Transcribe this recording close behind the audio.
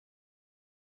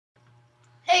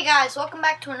Hey guys, welcome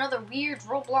back to another weird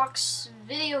Roblox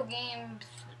video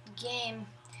game.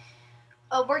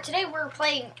 Where today we're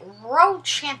playing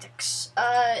Ro-Chanics.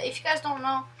 If you guys don't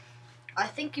know, I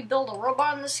think you build a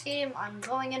robot in this game. I'm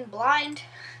going in blind.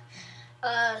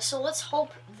 So let's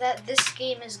hope that this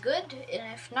game is good,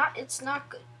 and if not, it's not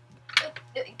good.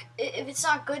 If it's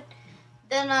not good,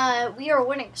 then we are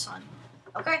winning, son.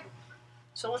 Okay?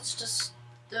 So let's just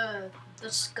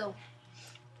go.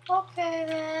 Okay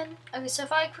then. Okay, so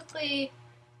if I quickly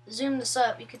zoom this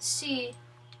up, you can see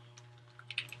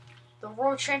the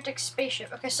Ro-Chanics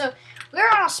spaceship. Okay, so we're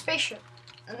on a spaceship,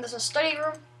 and there's a study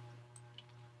room.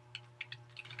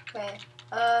 Okay,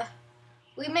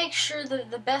 we make sure that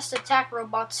the best attack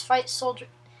robots fight soldier.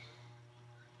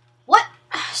 What?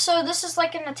 So this is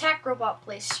like an attack robot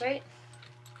place, right?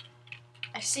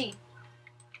 I see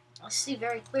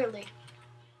very clearly.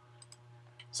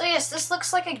 So yes, this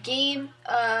looks like a game,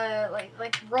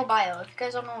 like Robio. If you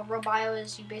guys don't know what Robio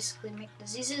is, you basically make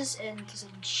diseases, and there's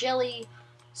a jelly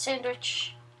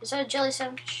sandwich. Is that a jelly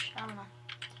sandwich? I don't know.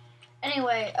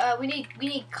 Anyway, we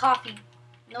need coffee,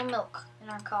 no milk in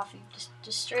our coffee,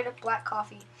 just straight up black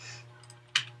coffee.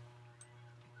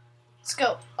 Let's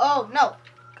go. Oh no.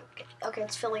 Okay,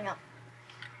 it's filling up.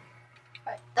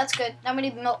 All right, that's good. Now we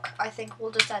need milk. I think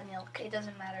we'll just add milk. It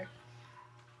doesn't matter.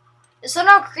 Is there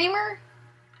no creamer?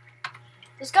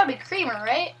 There's gotta be creamer,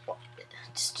 right?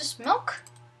 It's just milk?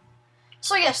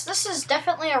 So yes, this is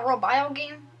definitely a Robio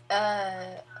game,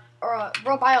 or a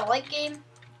Robio-like game.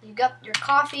 You got your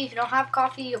coffee. If you don't have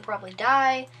coffee, you'll probably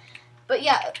die. But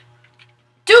yeah.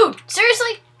 Dude,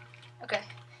 seriously? Okay,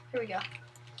 here we go.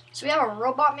 So we have a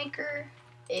robot maker,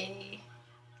 a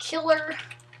killer,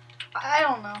 I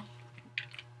don't know.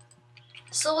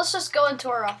 So let's just go into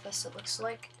our office, it looks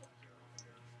like.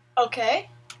 Okay.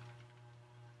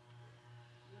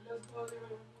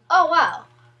 Oh wow,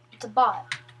 it's a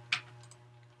bot.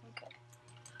 Okay.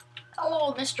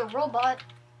 Hello, Mr. Robot.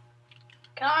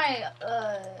 Can I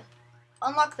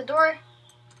unlock the door?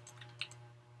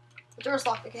 The door's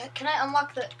locked. Can I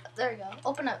unlock the? There you go.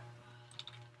 Open up.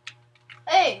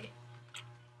 Hey,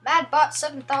 MadBot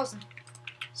 7000.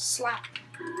 Slap.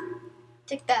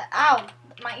 Take that. Ow,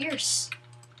 my ears.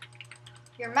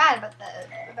 You're mad about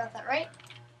that, right?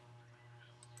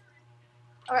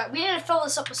 Alright, we need to fill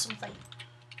this up with something.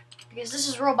 Because this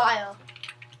is Robio.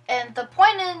 And the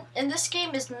point in this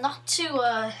game is not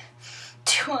to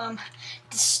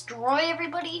destroy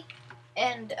everybody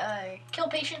and kill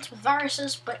patients with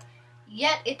viruses, but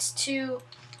yet it's to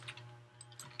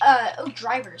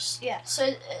drivers. Yeah,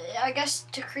 so I guess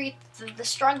to create the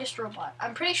strongest robot.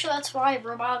 I'm pretty sure that's why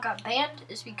Robio got banned,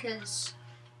 is because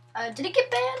did it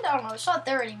get banned? I don't know, it's not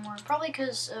there anymore. Probably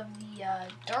because of the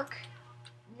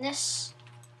darkness.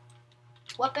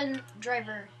 Weapon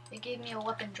driver. It gave me a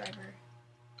weapon driver.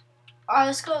 Alright,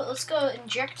 let's go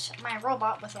inject my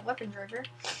robot with a weapon driver.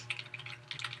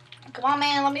 Come on,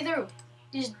 man, let me through.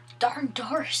 These darn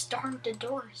doors,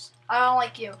 I don't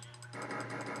like you.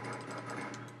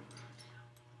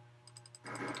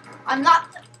 I'm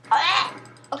not.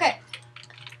 Okay.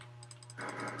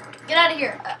 Get out of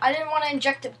here. I didn't want to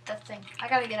inject it with that thing. I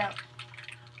gotta get out.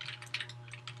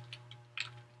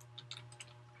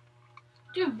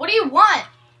 Dude, what do you want?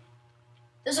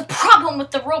 There's a problem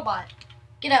with the robot.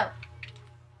 Get out.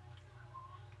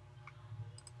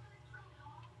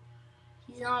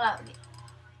 He's not out yet.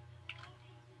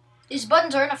 These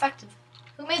buttons are ineffective.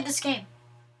 Who made this game?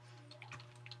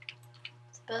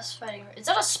 It's the best fighting. Is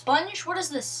that a sponge? What is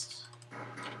this?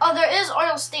 Oh, there is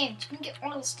oil stains. We can get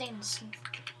oil stains.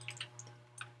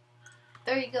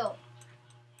 There you go.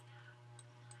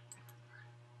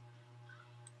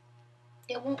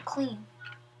 It won't clean.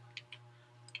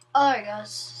 Oh, there it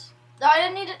goes. No, I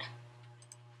didn't need it.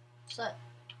 So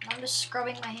I'm just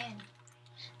scrubbing my hand.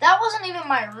 That wasn't even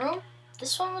my room.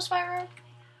 This one was my room.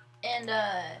 And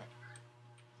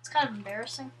it's kind of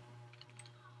embarrassing.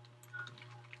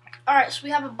 Alright, so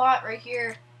we have a bot right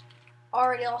here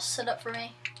already all set up for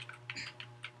me.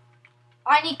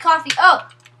 I need coffee. Oh!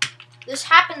 This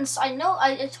happens. I know.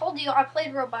 I told you I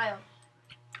played Robio.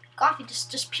 Coffee,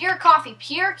 just pure coffee.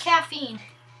 Pure caffeine.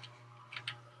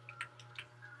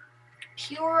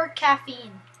 Pure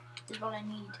caffeine is what I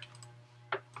need.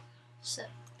 So,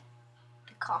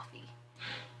 the coffee.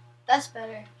 That's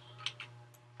better.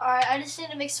 Alright, I just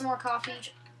need to make some more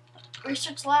coffee.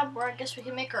 Research lab, where I guess we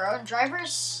can make our own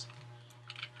drivers.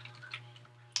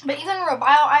 But even Robio,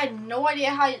 I had no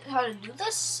idea how to do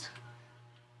this.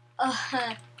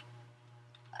 And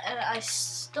I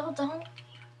still don't.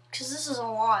 Because this is a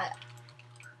lot.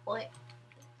 Like,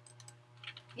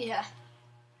 yeah.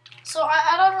 So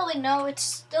I don't really know.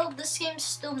 This game's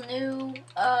still new,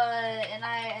 and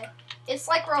it's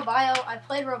like Robio. I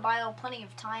played Robio plenty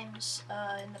of times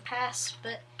in the past,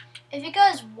 but if you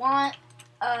guys want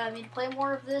me to play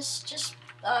more of this, just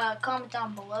comment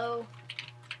down below.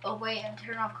 Oh wait, I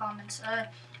turned off comments.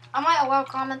 I might allow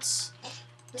comments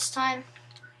this time.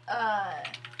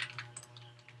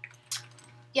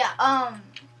 Yeah.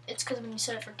 It's because when you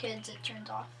set it for kids, it turns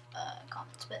off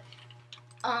comments, but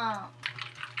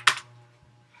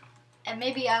and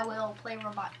maybe I will play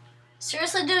Robot.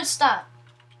 Seriously, dude, stop.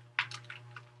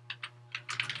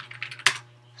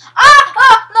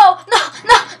 No,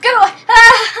 get away.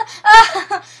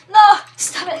 No,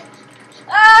 stop it.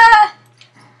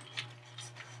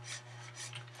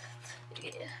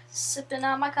 Yeah, sipping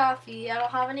on my coffee. I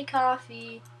don't have any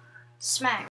coffee. Smack.